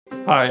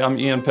Hi, I'm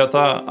Ian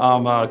Pitha.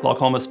 I'm a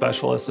glaucoma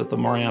specialist at the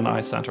Moran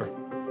Eye Center.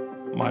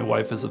 My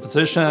wife is a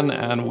physician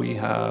and we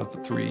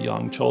have 3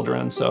 young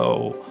children,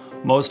 so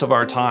most of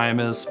our time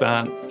is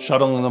spent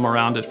shuttling them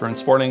around to different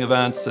sporting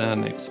events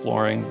and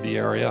exploring the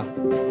area.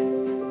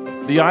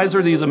 The eyes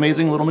are these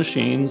amazing little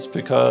machines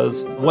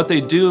because what they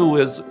do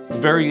is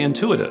very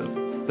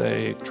intuitive.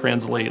 They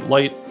translate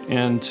light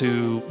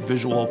into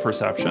visual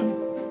perception.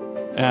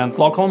 And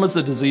glaucoma is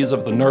a disease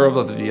of the nerve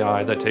of the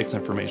eye that takes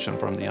information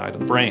from the eye to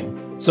the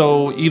brain.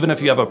 So even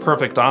if you have a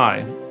perfect eye,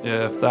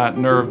 if that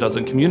nerve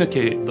doesn't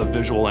communicate the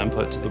visual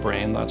input to the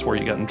brain, that's where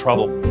you get in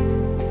trouble.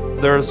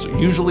 There's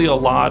usually a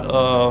lot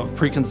of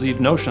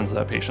preconceived notions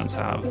that patients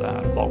have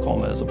that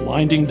glaucoma is a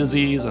blinding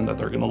disease and that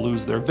they're going to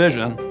lose their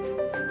vision.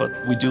 But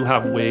we do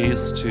have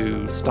ways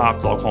to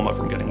stop glaucoma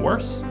from getting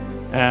worse.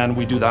 And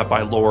we do that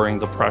by lowering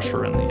the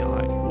pressure in the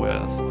eye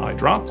with eye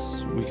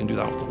drops. We can do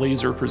that with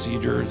laser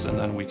procedures, and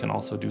then we can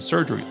also do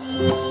surgery.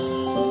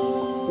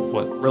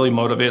 What really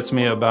motivates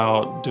me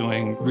about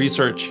doing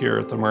research here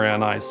at the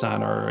Moran Eye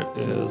Center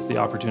is the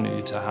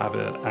opportunity to have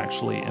it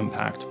actually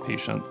impact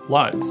patient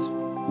lives.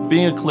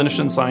 Being a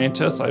clinician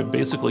scientist, I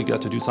basically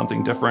get to do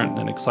something different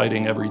and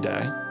exciting every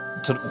day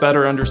to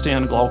better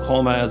understand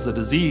glaucoma as a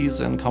disease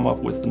and come up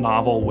with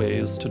novel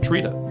ways to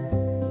treat it.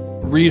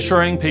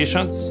 Reassuring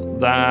patients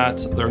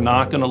that they're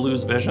not going to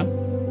lose vision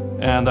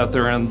and that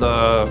they're in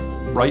the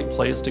right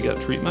place to get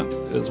treatment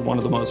is one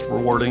of the most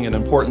rewarding and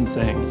important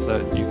things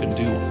that you can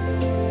do.